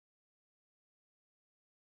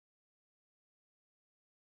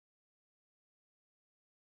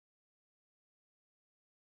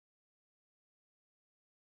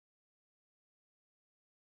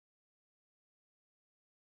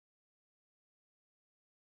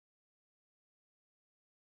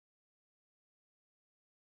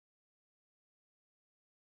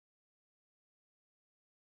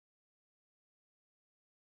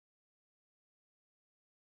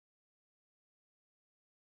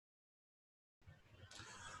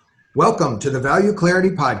Welcome to the Value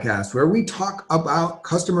Clarity Podcast, where we talk about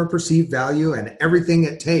customer perceived value and everything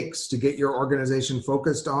it takes to get your organization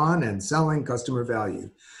focused on and selling customer value.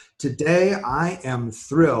 Today, I am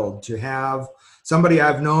thrilled to have somebody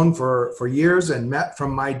I've known for years and met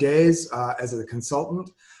from my days as a consultant,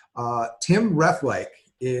 Tim Rethlake.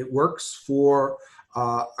 It works for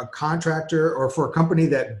a contractor or for a company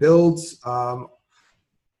that builds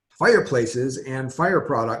fireplaces and fire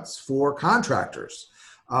products for contractors.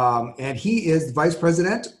 And he is the vice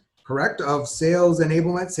president, correct, of sales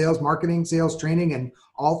enablement, sales marketing, sales training, and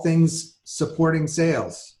all things supporting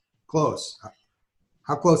sales. Close.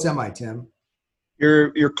 How close am I, Tim?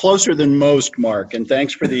 You're closer than most, Mark, and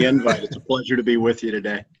thanks for the invite. It's a pleasure to be with you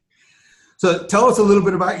today. So tell us a little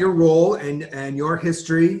bit about your role and your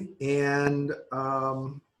history, and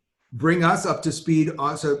bring us up to speed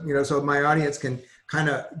on, so my audience can kind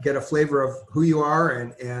of get a flavor of who you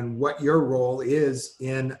are and what your role is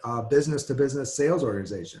in a business-to-business sales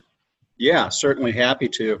organization. Yeah, certainly happy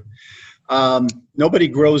to. Nobody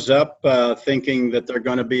grows up thinking that they're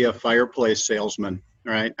going to be a fireplace salesman,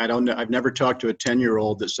 right? I don't know. I've never talked to a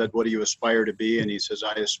 10-year-old that said, "What do you aspire to be?" And he says,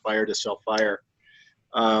 "I aspire to sell fire."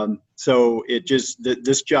 So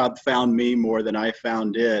this job found me more than I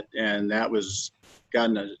found it, and that was,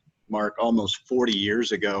 Mark, almost 40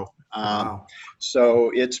 years ago. Wow.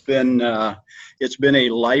 So it's been a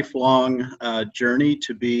lifelong journey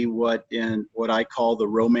to be what I call the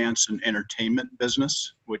romance and entertainment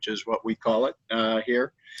business, which is what we call it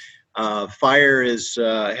here. Fire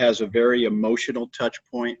has a very emotional touch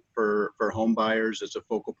point for home buyers. It's a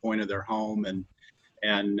focal point of their home,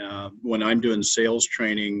 and when I'm doing sales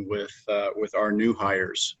training with our new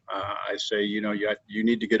hires, I say, you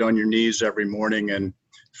need to get on your knees every morning and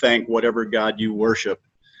thank whatever God you worship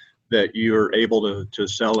that you're able to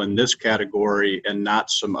sell in this category and not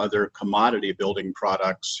some other commodity building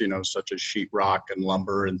products, such as sheetrock and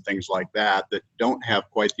lumber and things like that don't have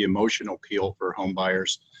quite the emotional appeal for home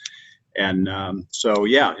buyers. And so,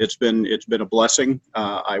 yeah, it's been a blessing.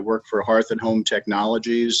 I work for Hearth and Home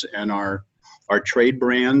Technologies, and our trade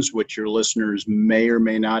brands, which your listeners may or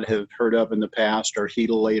may not have heard of in the past, are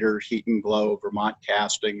Heatilator, Heat and Glow, Vermont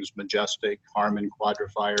Castings, Majestic, Harmon,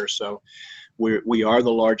 Quadra-Fire. So we are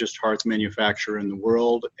the largest hearth manufacturer in the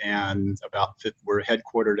world, and we're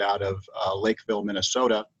headquartered out of Lakeville,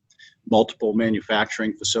 Minnesota, multiple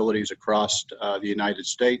manufacturing facilities across the United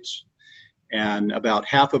States. And about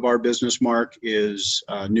half of our business, Mark, is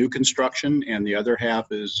new construction, and the other half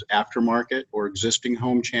is aftermarket or existing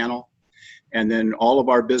home channel. And then all of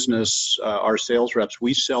our business, our sales reps,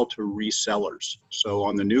 we sell to resellers. So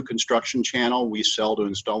on the new construction channel, we sell to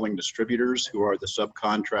installing distributors who are the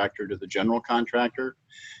subcontractor to the general contractor.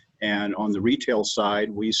 And on the retail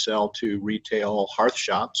side, we sell to retail hearth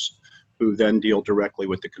shops who then deal directly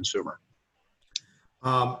with the consumer.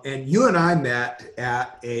 And you and I met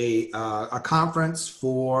at a conference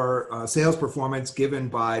for sales performance given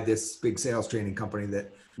by this big sales training company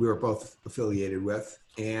that we were both affiliated with.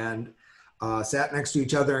 And sat next to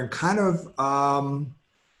each other and kind of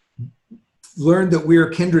learned that we are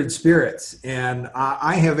kindred spirits. And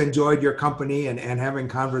I have enjoyed your company and having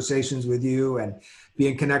conversations with you and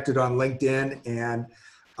being connected on LinkedIn. And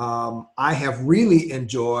I have really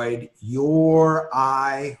enjoyed your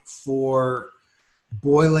eye for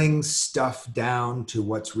boiling stuff down to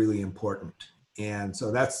what's really important. And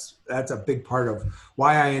so that's a big part of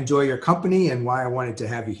why I enjoy your company and why I wanted to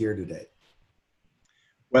have you here today.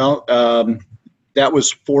 Well, that was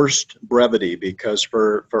forced brevity, because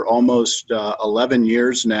for almost 11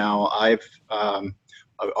 years now, I've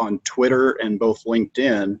on Twitter and both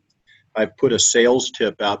LinkedIn, I've put a sales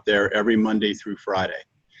tip out there every Monday through Friday.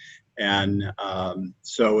 And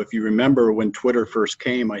so if you remember when Twitter first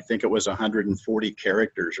came, I think it was 140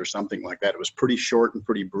 characters or something like that. It was pretty short and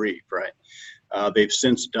pretty brief, right? They've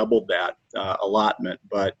since doubled that allotment,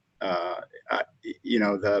 but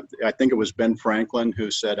I think it was Ben Franklin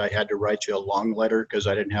who said I had to write you a long letter because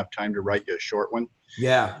I didn't have time to write you a short one.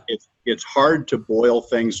 Yeah. It's hard to boil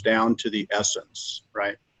things down to the essence,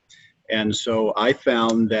 right? And so I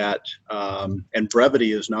found that, and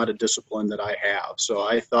brevity is not a discipline that I have. So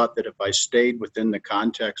I thought that if I stayed within the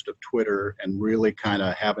context of Twitter and really kind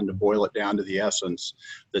of having to boil it down to the essence,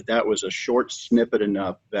 that was a short snippet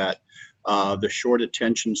enough that the short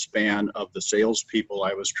attention span of the salespeople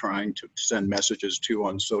I was trying to send messages to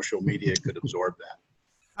on social media could absorb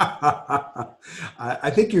that. I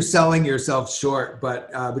think you're selling yourself short,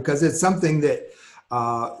 but because it's something that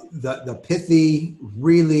the pithy,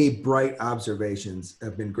 really bright observations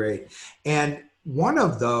have been great. And one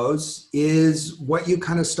of those is what you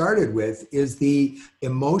kind of started with, is the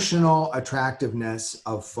emotional attractiveness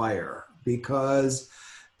of fire, because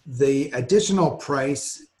the additional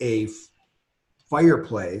price a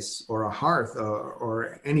fireplace or a hearth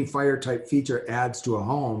or any fire type feature adds to a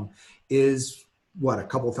home is what, a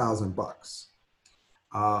couple $1,000.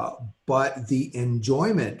 But the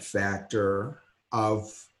enjoyment factor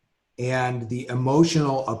of and the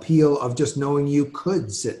emotional appeal of just knowing you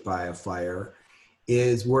could sit by a fire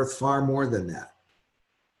is worth far more than that.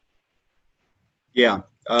 Yeah,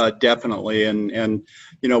 definitely. And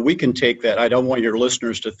we can take that. I don't want your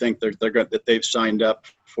listeners to think that they've signed up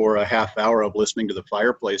for a half hour of listening to the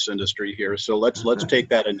fireplace industry here. So let's take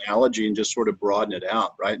that analogy and just sort of broaden it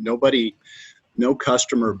out, right? No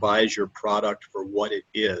customer buys your product for what it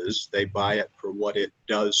is. They buy it for what it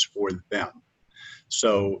does for them.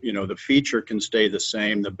 So, the feature can stay the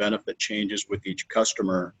same. The benefit changes with each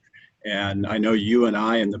customer. And I know you and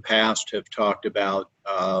I in the past have talked about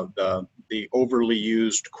the overly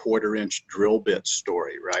used 1/4-inch drill bit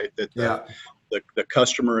story, right? That the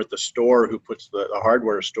customer at the store who puts the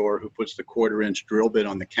hardware store who puts the 1/4-inch drill bit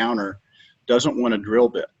on the counter doesn't want a drill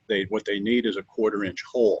bit. What they need is a 1/4-inch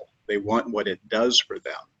hole. They want what it does for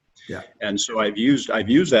them. Yeah. And so I've used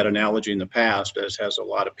that analogy in the past, as has a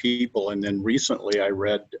lot of people. And then recently I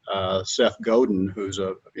read Seth Godin, who's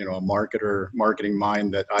a marketing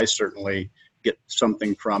mind that I certainly get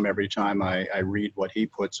something from every time I read what he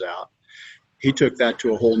puts out. He took that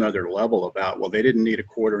to a whole nother level about, well, they didn't need a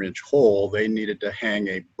 1/4-inch hole. They needed to hang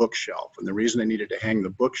a bookshelf. And the reason they needed to hang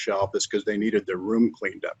the bookshelf is because they needed their room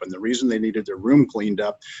cleaned up. And the reason they needed their room cleaned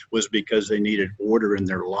up was because they needed order in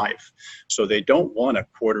their life. So they don't want a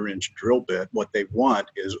 1/4-inch drill bit. What they want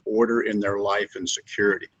is order in their life and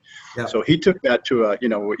security. Yeah. So he took that to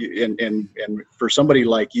and for somebody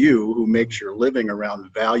like you who makes your living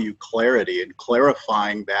around value clarity and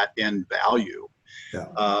clarifying that in value.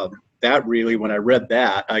 Yeah. That really, when I read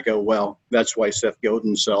that, I go, well, that's why Seth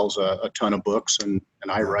Godin sells a ton of books, and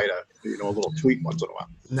I write a little tweet once in a while.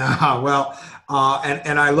 No, well,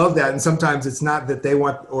 and I love that. And sometimes it's not that they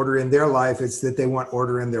want order in their life; it's that they want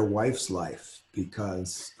order in their wife's life,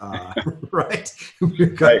 because right.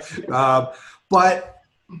 Because, right. But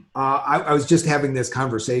I was just having this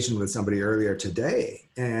conversation with somebody earlier today,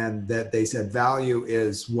 and that they said value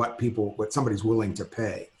is what somebody's willing to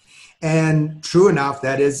pay. And true enough,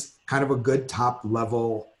 that is kind of a good top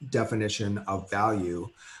level definition of value,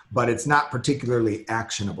 but it's not particularly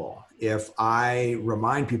actionable. If I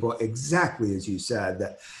remind people exactly as you said,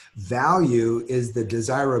 that value is the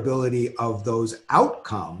desirability of those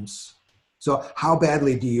outcomes. So how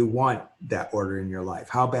badly do you want that order in your life?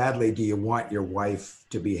 How badly do you want your wife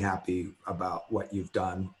to be happy about what you've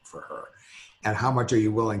done for her? And how much are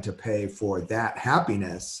you willing to pay for that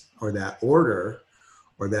happiness or that order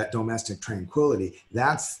or that domestic tranquility?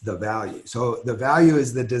 That's the value. So the value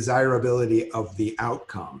is the desirability of the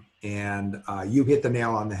outcome. And you hit the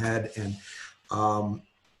nail on the head. And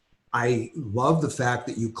I love the fact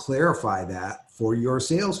that you clarify that for your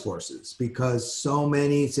sales forces, because so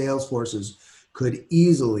many sales forces could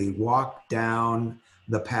easily walk down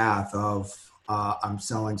the path of I'm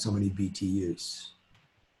selling so many BTUs.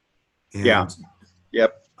 And yeah.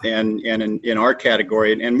 Yep. And in our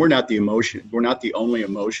category, and we're not the only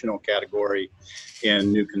emotional category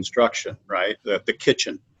in new construction, right? The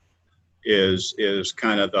kitchen is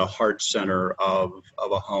kind of the heart center of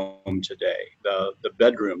a home today. The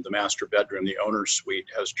bedroom, the master bedroom, the owner's suite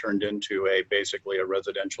has turned into basically a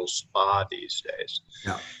residential spa these days.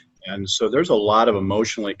 Yeah. And so there's a lot of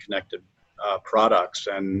emotionally connected products,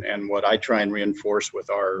 and what I try and reinforce with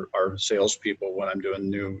our salespeople when I'm doing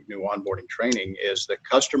new onboarding training is that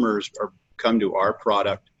customers come to our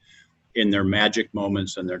product in their magic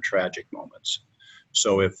moments and their tragic moments.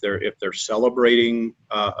 So if they're celebrating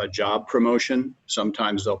a job promotion,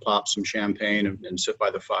 sometimes they'll pop some champagne and sit by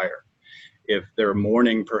the fire. If they're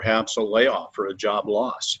mourning perhaps a layoff or a job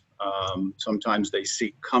loss, sometimes they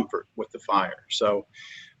seek comfort with the fire. So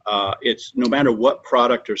it's no matter what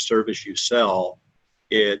product or service you sell,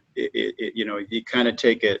 you kind of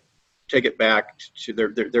take it back to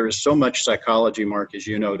there is so much psychology, Mark, as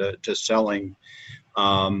you know, to selling.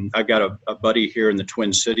 I've got a buddy here in the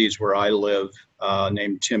Twin Cities where I live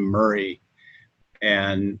named Tim Murray,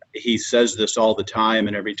 and he says this all the time,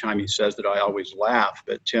 and every time he says it, I always laugh.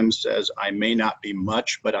 But Tim says, I may not be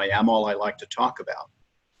much, but I am all I like to talk about.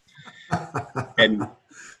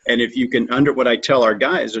 And if you can what I tell our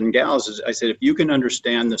guys and gals is, I said, if you can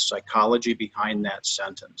understand the psychology behind that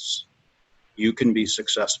sentence, you can be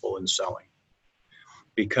successful in selling.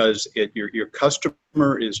 because your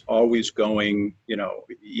customer is always going,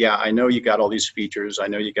 yeah, I know you got all these features, I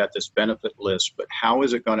know you got this benefit list, but how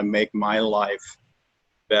is it going to make my life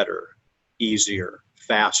better, easier,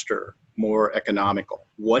 faster, more economical?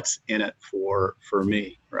 What's in it for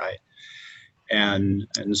me, right? And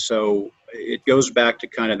so it goes back to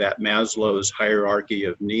kind of that Maslow's hierarchy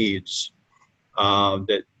of needs,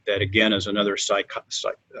 that again is another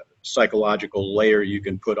psychological layer you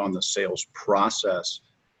can put on the sales process.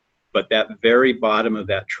 But that very bottom of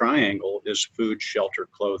that triangle is food, shelter,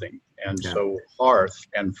 clothing. And so hearth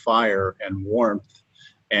and fire and warmth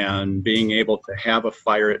and being able to have a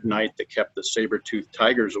fire at night that kept the saber-toothed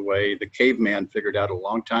tigers away. The caveman figured out a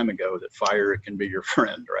long time ago that fire can be your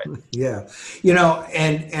friend, right? Yeah.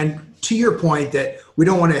 And to your point that we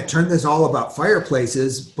don't want to turn this all about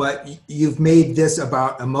fireplaces, but you've made this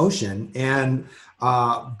about emotion, and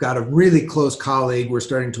got a really close colleague. We're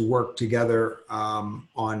starting to work together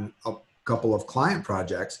on a couple of client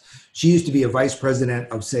projects. She used to be a vice president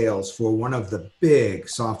of sales for one of the big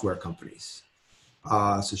software companies.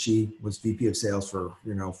 So she was VP of sales for,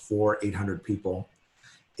 800 people,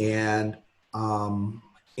 and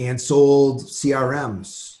sold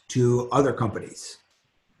CRMs to other companies.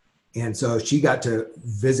 And so she got to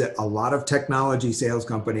visit a lot of technology sales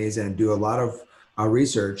companies and do a lot of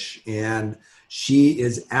research. And she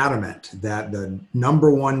is adamant that the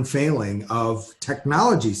number one failing of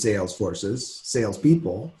technology sales forces,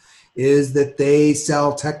 salespeople, is that they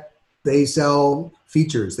sell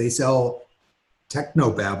features, they sell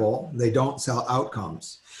technobabble, they don't sell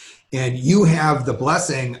outcomes. And you have the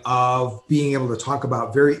blessing of being able to talk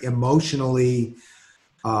about very emotionally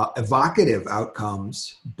evocative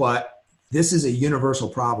outcomes, but this is a universal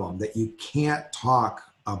problem that you can't talk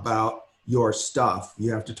about your stuff.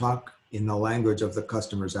 You have to talk in the language of the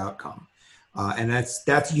customer's outcome. And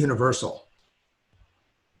that's universal.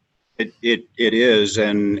 It is.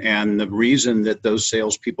 And the reason that those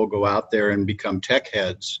salespeople go out there and become tech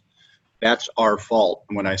heads, that's our fault.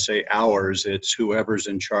 When I say ours, it's whoever's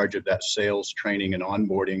in charge of that sales training and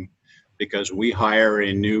onboarding, because we hire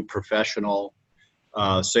a new professional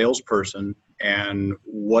salesperson. And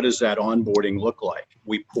what does that onboarding look like?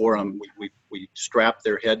 We pour them, we strap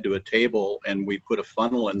their head to a table and we put a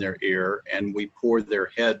funnel in their ear and we pour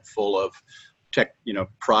their head full of tech,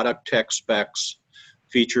 product tech specs,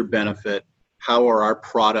 feature benefit, how are our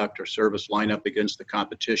product or service line up against the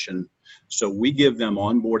competition. So we give them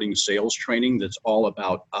onboarding sales training that's all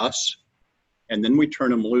about us. And then we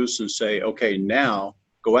turn them loose and say, okay, now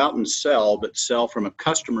go out and sell, but sell from a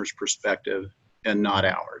customer's perspective and not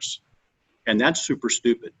ours. And that's super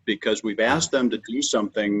stupid, because we've asked them to do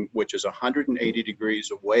something which is 180 degrees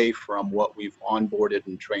away from what we've onboarded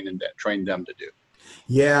and trained them to do.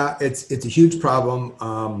 Yeah, it's a huge problem.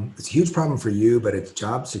 It's a huge problem for you, but it's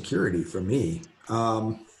job security for me.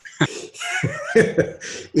 I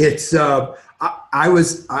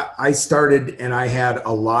started, and I had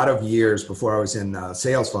a lot of years before I was in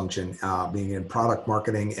sales function, being in product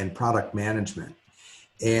marketing and product management.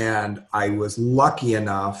 And I was lucky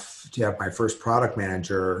enough to have my first product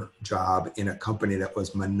manager job in a company that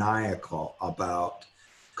was maniacal about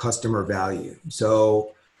customer value.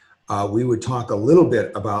 So we would talk a little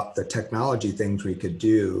bit about the technology things we could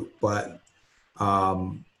do, but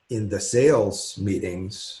in the sales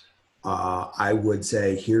meetings, I would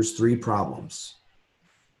say, here's 3 problems.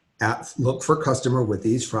 Look for customer with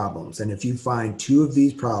these problems. And if you find 2 of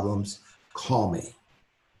these problems, call me.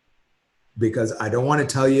 Because I don't want to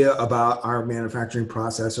tell you about our manufacturing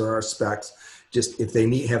process or our specs. Just if they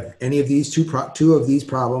have any of these two of these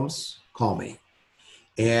problems, call me.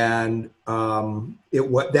 And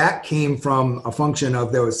what that came from a function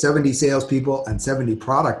of, there was 70 salespeople and 70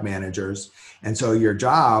 product managers. And so your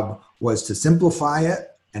job was to simplify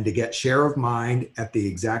it and to get share of mind at the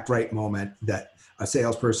exact right moment that a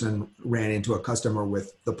salesperson ran into a customer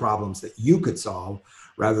with the problems that you could solve,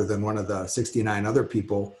 rather than one of the 69 other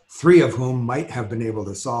people, 3 of whom might have been able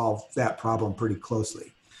to solve that problem pretty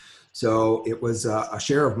closely. So it was a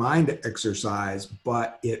share of mind exercise,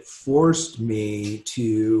 but it forced me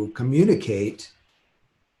to communicate.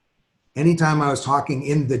 Anytime I was talking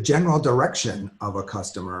in the general direction of a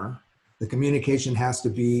customer, the communication has to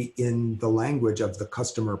be in the language of the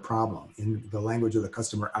customer problem, in the language of the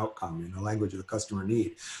customer outcome, in the language of the customer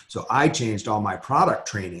need. So I changed all my product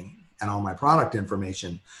training and all my product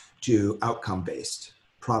information to outcome-based,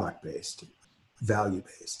 product-based,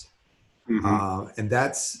 value-based. Mm-hmm. And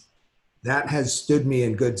that has stood me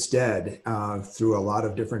in good stead through a lot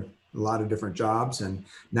of different jobs, and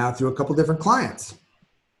now through a couple different clients.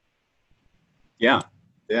 Yeah.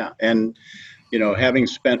 And having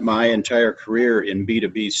spent my entire career in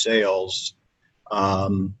B2B sales,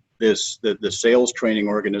 the sales training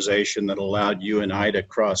organization that allowed you and I to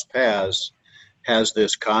cross paths has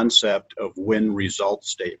this concept of win result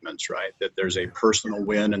statements, right? That there's a personal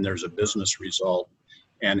win and there's a business result.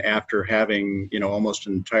 And after having, almost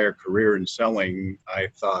an entire career in selling, I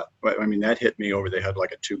thought, that hit me over the head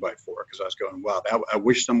like a 2x4, because I was going, wow, I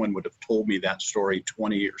wish someone would have told me that story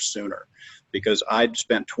 20 years sooner, because I'd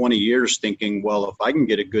spent 20 years thinking, well, if I can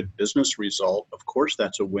get a good business result, of course,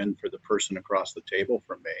 that's a win for the person across the table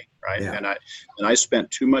from me, right? Yeah. And I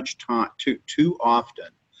spent too much time, too often.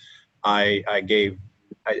 I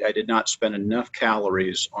did not spend enough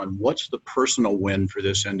calories on what's the personal win for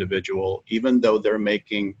this individual, even though they're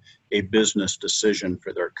making a business decision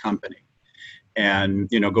for their company. And,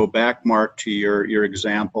 go back, Mark, to your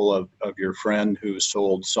example of your friend who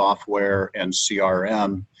sold software and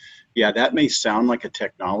CRM. Yeah, that may sound like a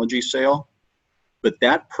technology sale, but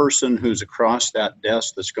that person who's across that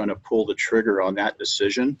desk that's going to pull the trigger on that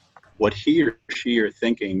decision, what he or she are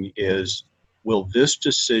thinking is, will this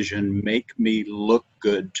decision make me look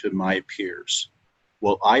good to my peers?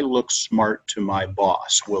 Will I look smart to my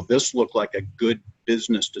boss? Will this look like a good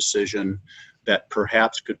business decision that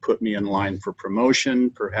perhaps could put me in line for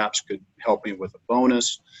promotion, perhaps could help me with a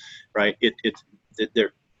bonus, right?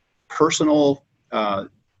 Their personal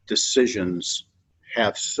decisions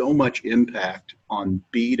have so much impact on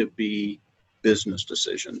B2B business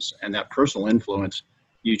decisions, and that personal influence,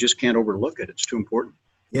 you just can't overlook it. It's too important.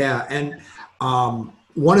 Yeah, and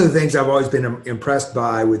one of the things I've always been impressed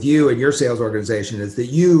by with you and your sales organization is that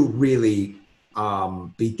you really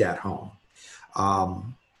beat that home.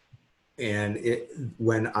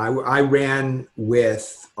 When I ran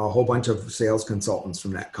with a whole bunch of sales consultants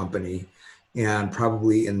from that company, and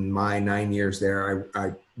probably in my 9 years there,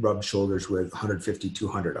 I rubbed shoulders with 150,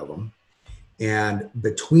 200 of them. And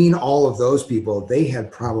between all of those people, they had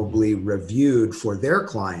probably reviewed for their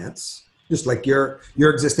clients, just like your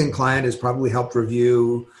existing client has probably helped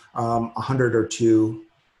review 100 or two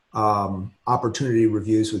opportunity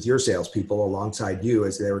reviews with your salespeople alongside you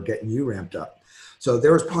as they were getting you ramped up. So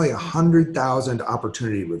there was probably 100,000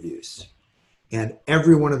 opportunity reviews. And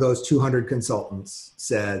every one of those 200 consultants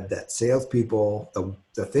said that salespeople,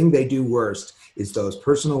 the thing they do worst is those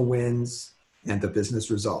personal wins and the business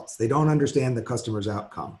results. They don't understand the customer's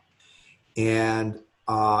outcome. And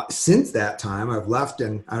since that time, I've left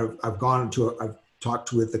and I've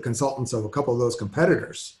talked with the consultants of a couple of those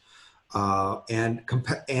competitors,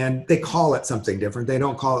 and they call it something different. They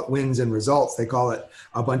don't call it wins and results. They call it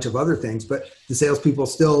a bunch of other things, but the salespeople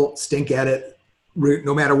still stink at it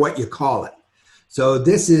no matter what you call it. So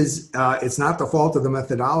this is, it's not the fault of the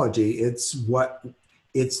methodology. It's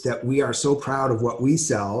that we are so proud of what we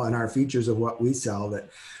sell and our features of what we sell that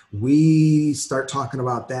we start talking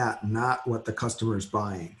about that, not what the customer is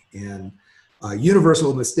buying. And a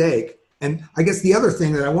universal mistake. And I guess the other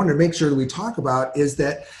thing that I wanted to make sure that we talk about is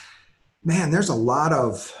that, man, there's a lot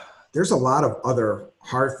of other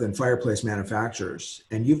hearth and fireplace manufacturers,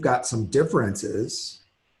 and you've got some differences,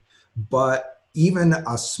 but even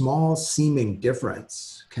a small seeming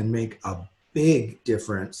difference can make a big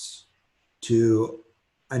difference to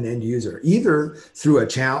an end user, either through a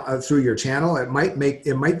channel, through your channel. It might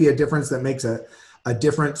be a difference that makes a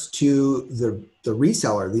difference to the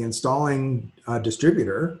reseller, the installing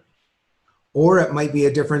distributor, or it might be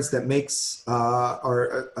a difference that makes,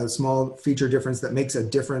 or a small feature difference that makes a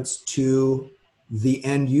difference to the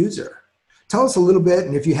end user. Tell us a little bit,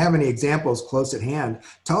 and if you have any examples close at hand,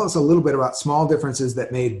 tell us a little bit about small differences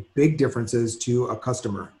that made big differences to a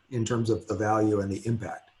customer in terms of the value and the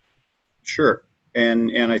impact. Sure.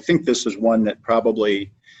 And I think this is one that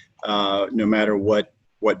probably, no matter what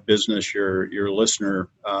business your listener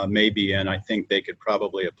may be in, I think they could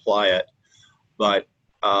probably apply it. But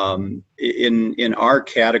in our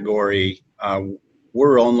category,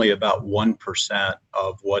 we're only about 1%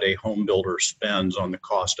 of what a home builder spends on the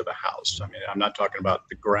cost of a house. I mean, I'm not talking about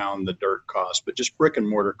the ground, the dirt cost, but just brick and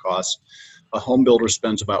mortar costs. A home builder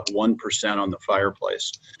spends about 1% on the fireplace,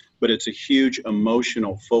 but it's a huge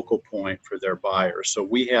emotional focal point for their buyers. So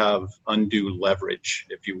we have undue leverage,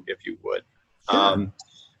 if you would. Sure.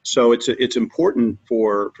 So it's important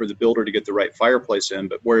for the builder to get the right fireplace in,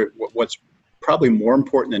 but what's probably more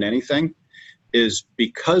important than anything is,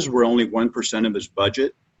 because we're only 1% of his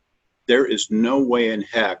budget, there is no way in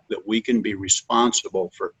heck that we can be responsible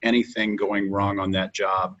for anything going wrong on that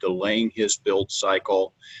job, delaying his build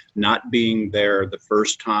cycle, not being there the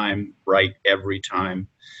first time right every time.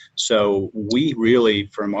 So we really,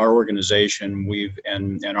 from our organization,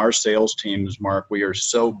 and our sales teams, Mark, we are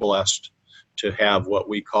so blessed to have what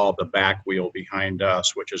we call the back wheel behind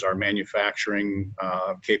us, which is our manufacturing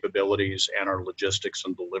capabilities and our logistics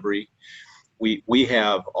and delivery. We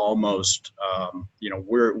have almost,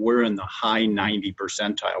 we're in the high 90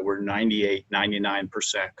 percentile. We're 98,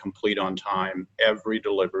 99% complete on time, every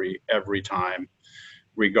delivery, every time,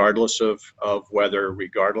 regardless of weather,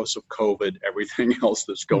 regardless of COVID, everything else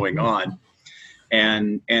that's going on.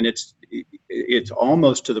 And it's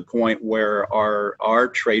almost to the point where our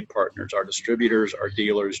trade partners, our distributors, our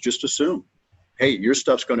dealers just assume, hey, your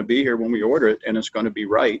stuff's going to be here when we order it, and it's going to be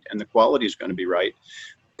right, and the quality is going to be right.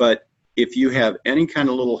 But if you have any kind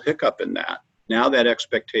of little hiccup in that, now that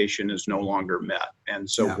expectation is no longer met. And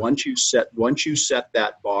so once you set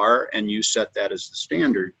that bar and you set that as the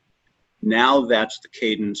standard, now that's the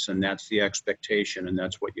cadence and that's the expectation, and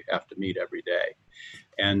that's what you have to meet every day.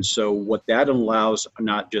 And so what that allows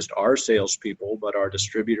not just our salespeople, but our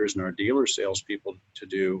distributors and our dealer salespeople to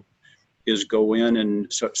do is go in and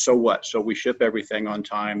so what? So we ship everything on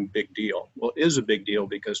time, big deal. Well, it is a big deal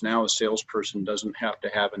because now a salesperson doesn't have to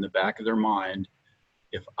have in the back of their mind,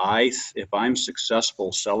 if I'm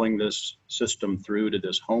successful selling this system through to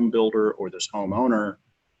this home builder or this homeowner,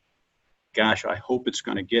 gosh, I hope it's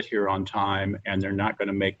going to get here on time and they're not going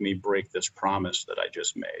to make me break this promise that I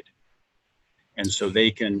just made. And so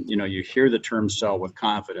they can, you hear the term sell with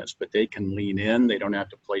confidence, but they can lean in. They don't have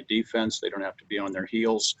to play defense. They don't have to be on their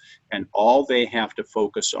heels. And all they have to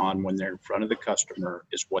focus on when they're in front of the customer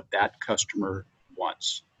is what that customer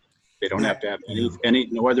wants. They don't have to have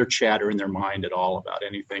no other chatter in their mind at all about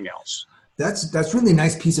anything else. That's really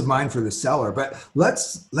nice peace of mind for the seller. But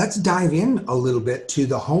let's dive in a little bit to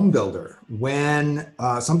the home builder when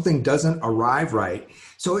something doesn't arrive right.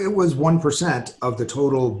 So it was 1% of the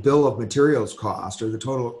total bill of materials cost or the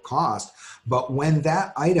total cost. But when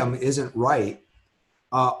that item isn't right,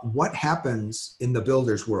 what happens in the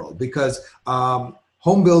builder's world? Because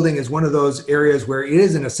home building is one of those areas where it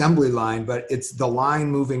is an assembly line, but it's the line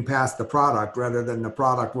moving past the product rather than the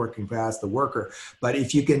product working past the worker. But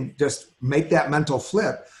if you can just make that mental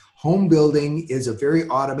flip, home building is a very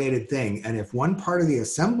automated thing. And if one part of the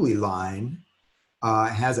assembly line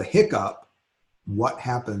has a hiccup, what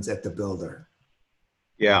happens at the builder?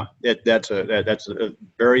 Yeah, that's a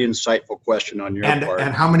very insightful question on your part.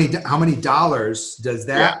 And how many dollars does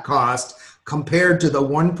that cost compared to the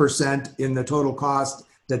 1% in the total cost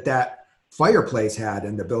that fireplace had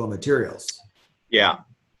in the bill of materials? Yeah.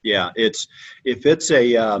 If it's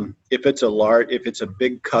a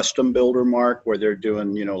big custom builder, Mark, where they're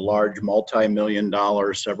doing large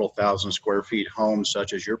multi-million-dollar, several thousand square feet homes,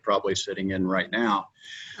 such as you're probably sitting in right now.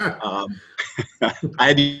 I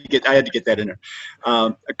had to get that in there.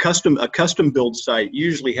 A custom build site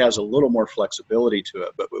usually has a little more flexibility to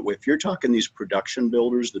it, but if you're talking these production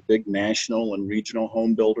builders, the big national and regional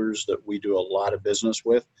home builders that we do a lot of business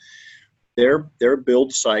with, their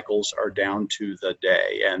build cycles are down to the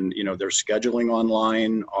day, and they're scheduling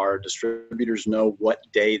online. Our distributors know what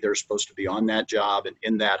day they're supposed to be on that job and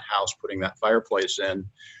in that house putting that fireplace in.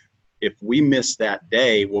 If we miss that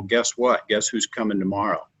day, well, guess what? Guess who's coming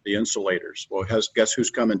tomorrow? The insulators. Well, guess who's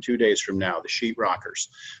coming 2 days from now? The sheet rockers.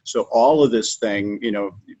 So all of this thing,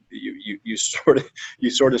 you sort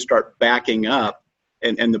of start backing up,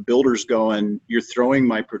 and the builder's going, you're throwing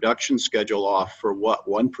my production schedule off for what,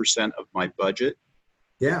 1% of my budget?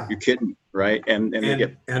 Yeah, you're kidding, right? And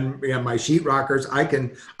my sheet rockers, I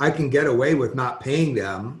can get away with not paying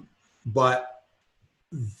them, but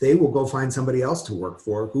they will go find somebody else to work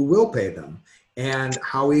for who will pay them. And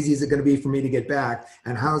how easy is it going to be for me to get back?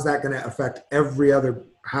 And how is that going to affect every other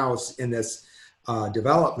house in this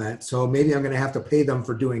development? So maybe I'm going to have to pay them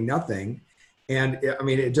for doing nothing. And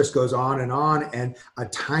it just goes on, and a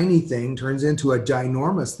tiny thing turns into a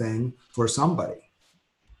ginormous thing for somebody.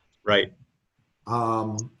 Right.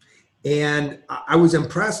 And I was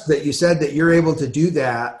impressed that you said that you're able to do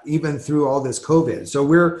that even through all this COVID.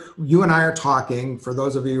 So you and I are talking, for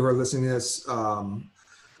those of you who are listening to this,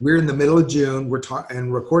 we're in the middle of June. We're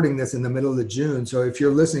and recording this in the middle of June. So if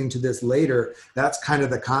you're listening to this later, that's kind of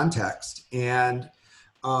the context. And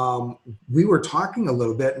we were talking a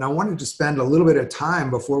little bit, and I wanted to spend a little bit of time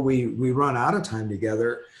before we run out of time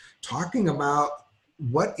together talking about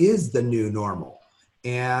what is the new normal.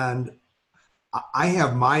 And I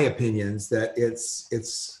have my opinions that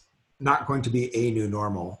it's not going to be a new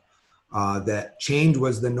normal, that change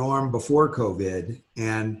was the norm before COVID,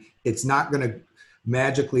 and it's not going to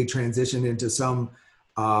magically transition into some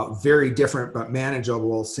very different but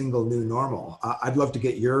manageable single new normal. I'd love to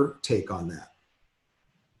get your take on that.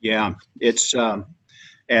 Yeah, it's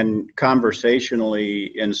And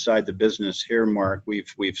conversationally inside the business here, Mark,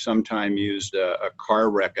 we've sometimes used a car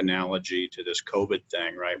wreck analogy to this COVID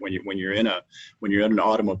thing, right? When you're in an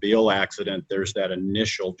automobile accident, there's that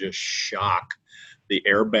initial just shock. The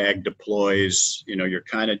airbag deploys, you're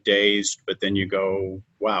kind of dazed, but then you go,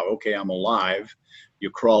 wow, okay, I'm alive.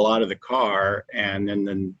 You crawl out of the car, and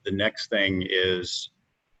then the next thing is,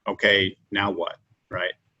 okay, now what,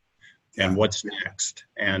 right? And what's next?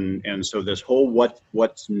 And so this whole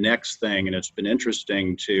what's next thing, and it's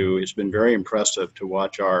been very impressive to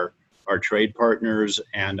watch our trade partners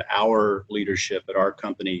and our leadership at our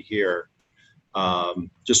company here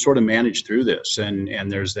just sort of manage through this.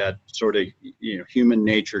 And there's that sort of human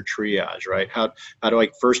nature triage, right? How do I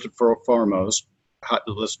first and foremost,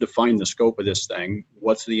 let's define the scope of this thing.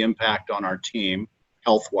 What's the impact on our team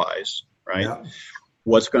health-wise, right? Yeah.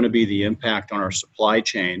 What's going to be the impact on our supply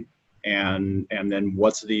chain? And then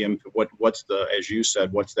what's the, as you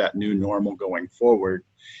said, what's that new normal going forward?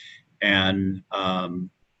 And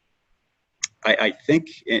I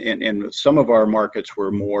think in some of our markets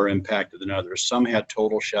were more impacted than others. Some had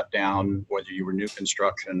total shutdown, whether you were new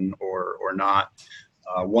construction or not.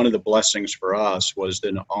 One of the blessings for us was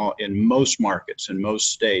that in most markets, in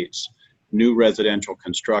most states, new residential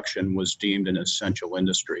construction was deemed an essential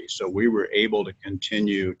industry. So we were able to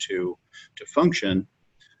continue to function.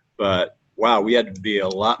 But wow, we had to be a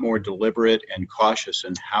lot more deliberate and cautious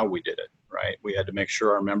in how we did it, right? We had to make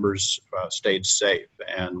sure our members stayed safe.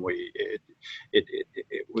 And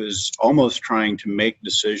it was almost trying to make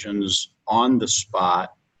decisions on the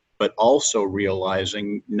spot, but also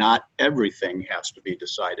realizing not everything has to be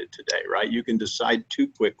decided today, right? You can decide too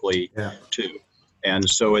quickly too. And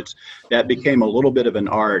so that became a little bit of an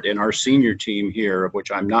art. In our senior team here, of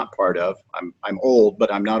which I'm not part of, I'm old,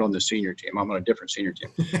 but I'm not on the senior team. I'm on a different senior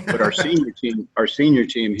team. But our senior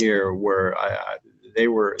team here they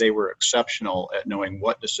were exceptional at knowing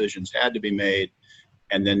what decisions had to be made,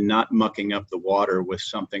 and then not mucking up the water with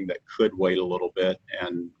something that could wait a little bit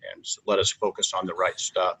and let us focus on the right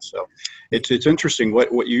stuff. So it's interesting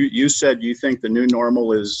what you said. You think the new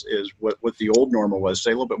normal is what the old normal was.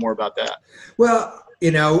 Say a little bit more about that. Well,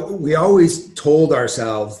 we always told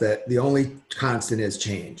ourselves that the only constant is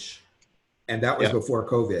change. And that was before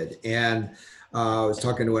COVID. And I was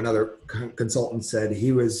talking to another consultant, said he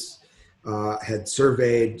had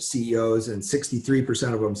surveyed CEOs, and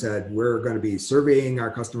 63% of them said, we're going to be surveying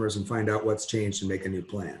our customers and find out what's changed and make a new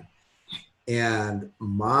plan. And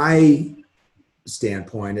my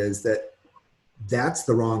standpoint is that that's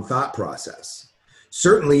the wrong thought process.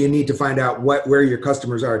 Certainly you need to find out where your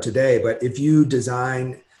customers are today, but if you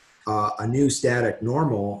design a new static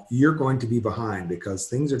normal, you're going to be behind, because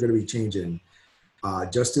things are going to be changing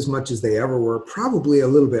just as much as they ever were, probably a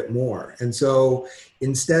little bit more. And so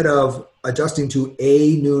instead of adjusting to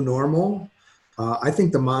a new normal, I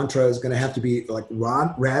think the mantra is going to have to be like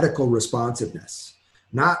radical responsiveness,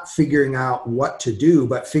 not figuring out what to do,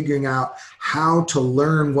 but figuring out how to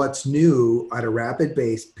learn what's new at a rapid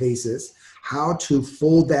basis, how to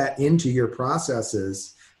fold that into your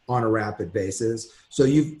processes on a rapid basis. So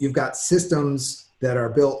you've got systems that are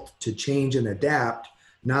built to change and adapt,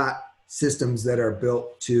 not systems that are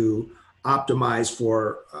built to optimize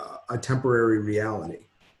for a temporary reality.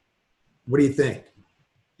 What do you think?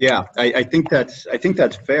 Yeah, I think that's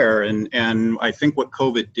fair, and I think what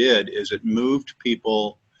COVID did is it moved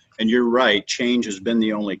people. And you're right, change has been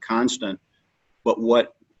the only constant. But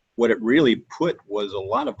what it really put was a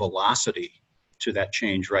lot of velocity to that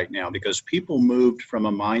change right now, because people moved from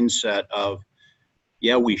a mindset of,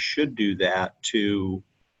 yeah, we should do that, to,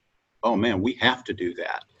 oh man, we have to do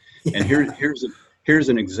that. Yeah. And here's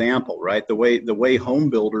an example, right? The way home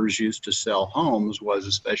builders used to sell homes was,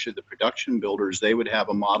 especially the production builders, they would have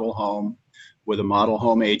a model home with a model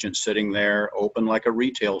home agent sitting there, open like a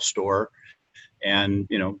retail store. And,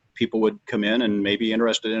 people would come in and maybe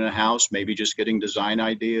interested in a house, maybe just getting design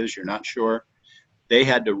ideas, you're not sure. They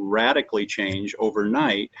had to radically change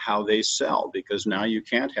overnight how they sell, because now you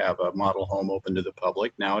can't have a model home open to the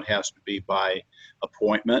public. Now it has to be by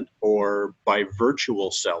appointment or by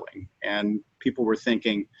virtual selling. And people were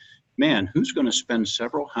thinking, man, who's going to spend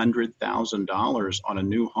several $100,000s on a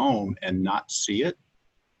new home and not see it?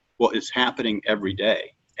 Well, it's happening every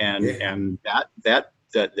day. And that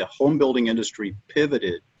the home building industry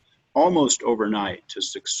pivoted almost overnight to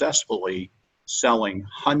successfully selling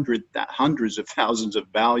hundreds of thousands of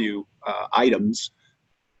value items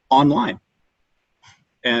online.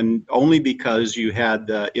 And only because you had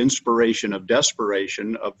the inspiration of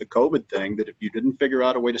desperation of the COVID thing, that if you didn't figure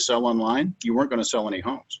out a way to sell online, you weren't going to sell any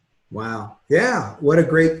homes. Wow. Yeah. What a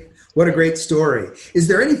great story. Is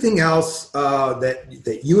there anything else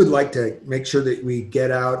that you would like to make sure that we get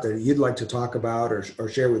out that you'd like to talk about or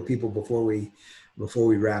share with people before we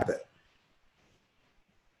wrap it?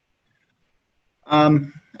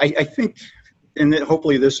 I think, and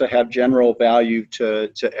hopefully this will have general value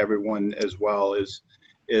to everyone as well.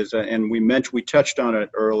 And we touched on it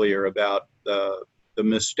earlier about the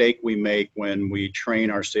mistake we make when we train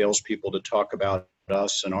our salespeople to talk about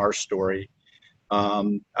us and our story.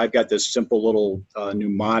 I've got this simple little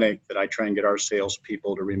mnemonic that I try and get our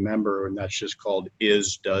salespeople to remember, and that's just called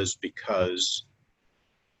is, does, because.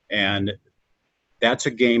 And that's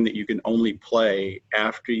a game that you can only play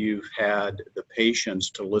after you've had the patience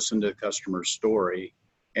to listen to the customer's story.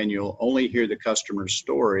 And you'll only hear the customer's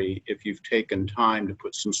story if you've taken time to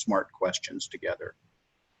put some smart questions together.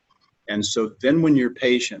 And so then when you're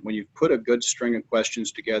patient, when you've put a good string of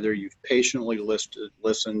questions together, you've patiently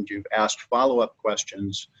listened, you've asked follow-up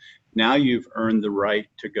questions, now you've earned the right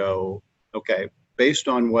to go, okay, based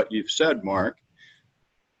on what you've said, Mark,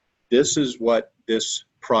 this is what this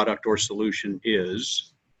product or solution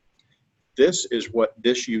is. This is what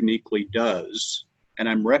this uniquely does. And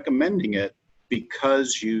I'm recommending it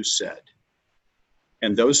because you said.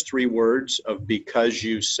 And those 3 words of because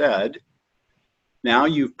you said, now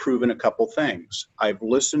you've proven a couple things. I've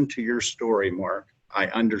listened to your story, Mark. I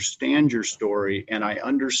understand your story, and I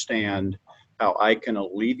understand how I can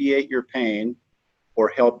alleviate your pain or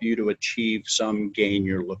help you to achieve some gain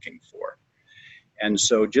you're looking for. And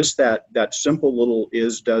so just that simple little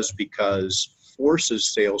is, does, because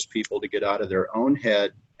forces salespeople to get out of their own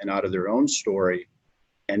head and out of their own story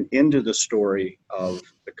and into the story of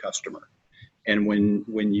the customer. And when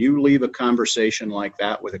you leave a conversation like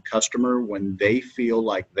that with a customer, when they feel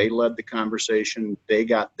like they led the conversation, they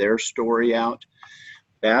got their story out,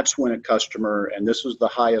 that's when a customer, and this is the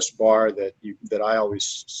highest bar that I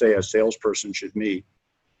always say a salesperson should meet.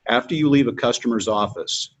 After you leave a customer's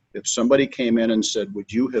office, if somebody came in and said,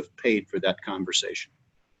 would you have paid for that conversation?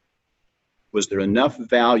 Was there enough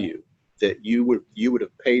value that you would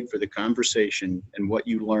have paid for the conversation and what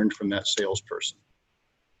you learned from that salesperson?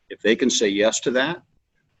 If they can say yes to that,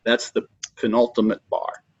 that's the penultimate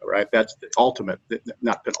bar, all right? That's the ultimate,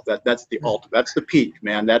 not penultimate, that's the ultimate, that's the peak,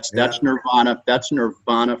 man. That's nirvana. That's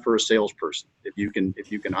nirvana for a salesperson. If you can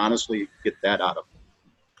honestly get that out of them.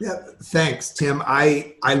 Yeah, thanks, Tim.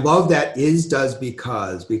 I love that is, does,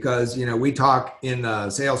 because we talk in the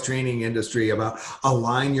sales training industry about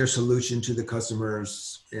align your solution to the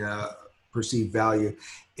customer's perceived value.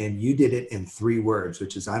 And you did it in 3 words,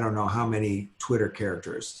 which is, I don't know how many Twitter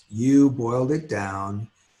characters. You boiled it down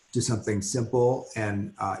to something simple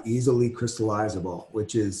and easily crystallizable,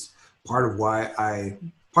 which is part of why I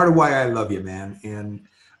love you, man. And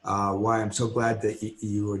why I'm so glad that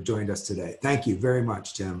you joined us today. Thank you very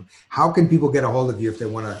much, Tim. How can people get a hold of you if they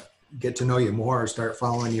want to get to know you more or start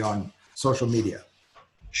following you on social media?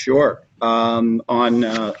 Sure. On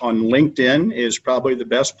LinkedIn is probably the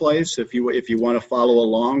best place if you want to follow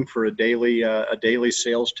along for a daily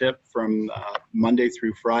sales tip from Monday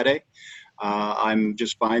through Friday.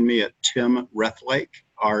 Just find me at Tim Rethlake,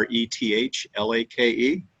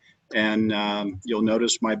 RETHLAKE. And you'll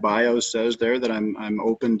notice my bio says there that I'm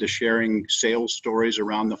open to sharing sales stories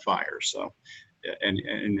around the fire. So,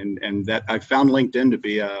 and that I found LinkedIn to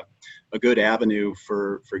be a good avenue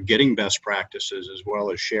for getting best practices as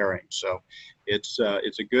well as sharing. So, it's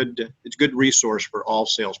a good resource for all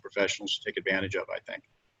sales professionals to take advantage of, I think.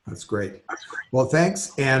 That's great. Well,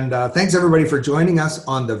 thanks. And thanks everybody for joining us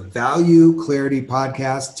on the Value Clarity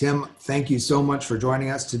Podcast. Tim, thank you so much for joining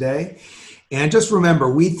us today. And just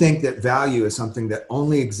remember, we think that value is something that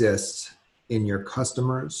only exists in your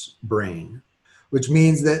customer's brain, which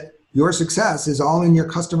means that your success is all in your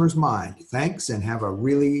customer's mind. Thanks, and have a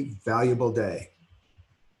really valuable day.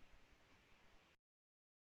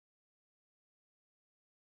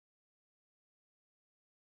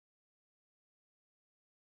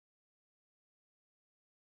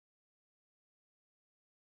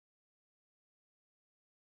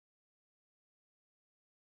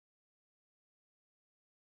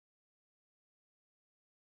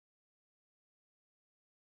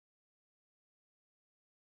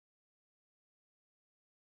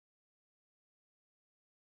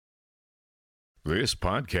 This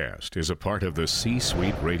podcast is a part of the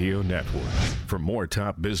C-Suite Radio Network. For more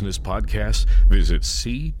top business podcasts, visit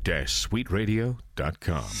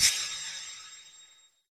c-suiteradio.com.